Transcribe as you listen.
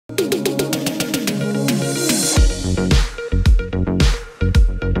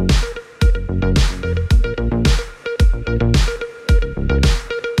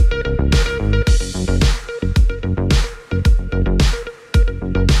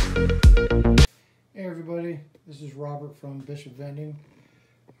This is Robert from Bishop Vending.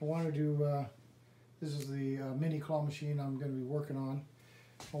 I wanted to, this is the mini claw machine I'm going to be working on.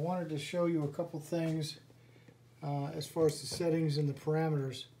 I wanted to show you a couple things as far as the settings and the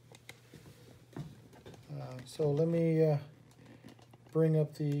parameters. So let me bring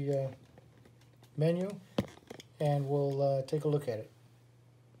up the menu and we'll take a look at it.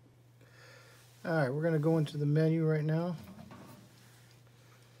 Alright, we're going to go into the menu right now.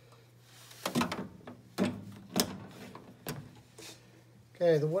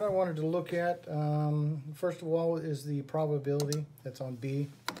 Okay, what I wanted to look at, first of all, is the probability. That's on B.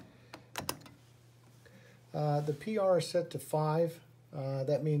 The PR is set to 5.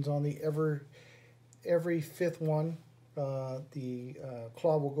 That means on the every fifth one, the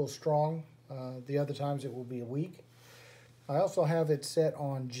claw will go strong. The other times it will be weak. I also have it set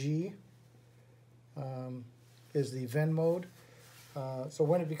on G, is the Vend mode. So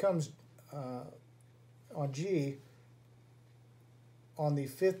when it becomes on G, on the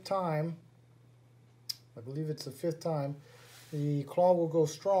 5th time, I believe it's the 5th time, the claw will go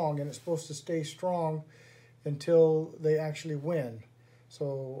strong, and it's supposed to stay strong until they actually win.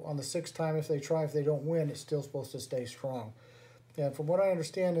 So on the 6th time, if they don't win, it's still supposed to stay strong. And from what I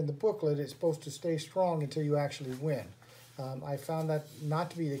understand in the booklet, it's supposed to stay strong until you actually win. I found that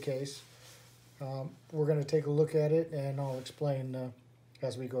not to be the case. We're going to take a look at it, and I'll explain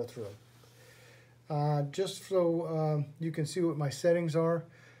as we go through it. Just so you can see what my settings are.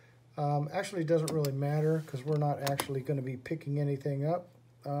 Actually, it doesn't really matter because we're not actually going to be picking anything up.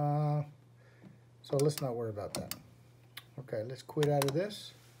 So let's not worry about that. Okay, let's quit out of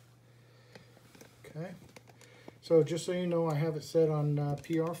this. Okay. So just so you know, I have it set on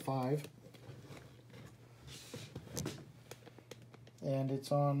PR5. And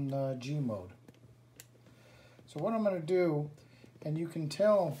it's on G mode. So what I'm going to do, and you can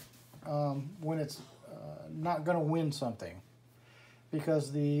tell when it's not going to win something,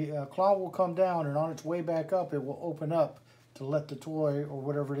 because the claw will come down, and on its way back up it will open up to let the toy or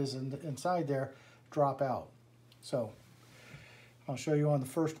whatever it is inside there drop out. So I'll show you on the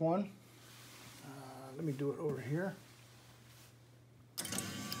first one. Let me do it over here.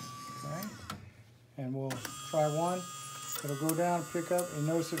 Okay, and we'll try one. It'll go down, pick up, and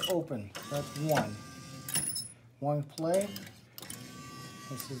notice it open. That's one play.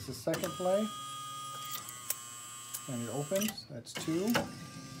 This is the second play, and it opens. That's 2.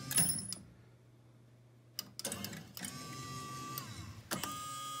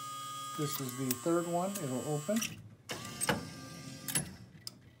 This is the third one. It'll open.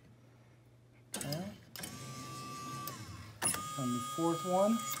 Okay. And the 4th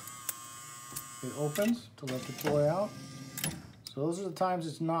one, it opens to let the toy out. So those are the times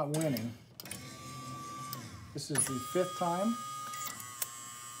it's not winning. This is the 5th time.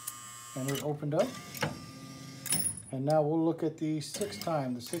 And it opened up. And now we'll look at the 6th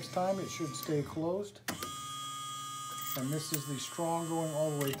time. The 6th time it should stay closed. And this is the strong going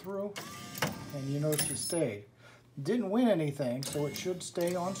all the way through. And you notice it stayed. Didn't win anything, so it should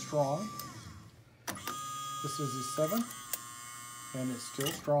stay on strong. This is the 7th. And it's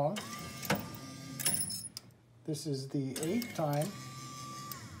still strong. This is the 8th time.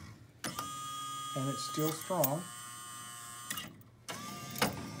 And it's still strong.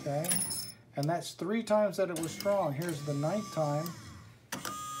 Okay, and that's 3 times that it was strong. Here's the 9th time,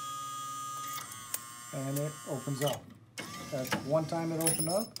 and it opens up. That's 1 time it opened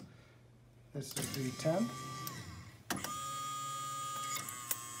up. This is the 10th.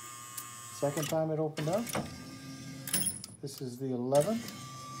 2nd time it opened up. This is the 11th.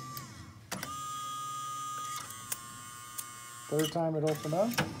 3rd time it opened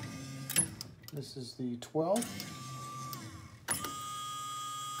up. This is the 12th.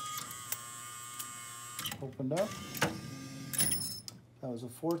 Opened up. That was the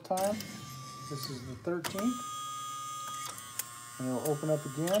 4th time. This is the 13th. And it'll open up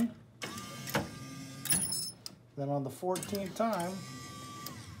again. Then on the 14th time,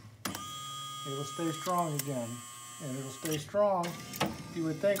 it'll stay strong again. And it'll stay strong, you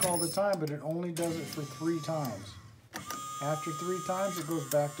would think, all the time, but it only does it for 3 times. After 3 times, it goes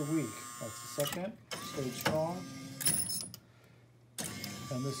back to weak. That's the 2nd. Stayed strong.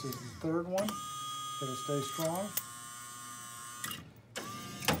 And this is the 3rd one. It'll stay strong.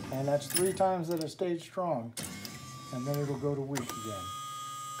 And that's 3 times that it stayed strong. And then it'll go to weak again.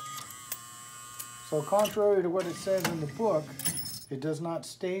 So contrary to what it says in the book, it does not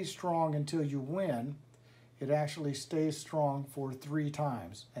stay strong until you win. It actually stays strong for 3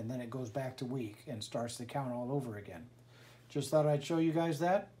 times. And then it goes back to weak and starts the count all over again. Just thought I'd show you guys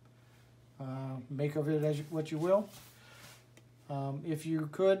that. Make of it as what you will. If you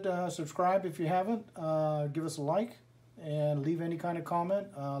could subscribe if you haven't, give us a like and leave any kind of comment.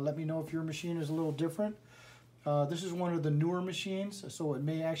 Let me know if your machine is a little different. This is one of the newer machines, so it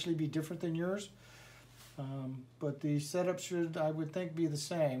may actually be different than yours. But the setup should, I would think, be the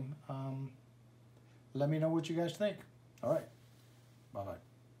same. Let me know what you guys think. All right. Bye-bye.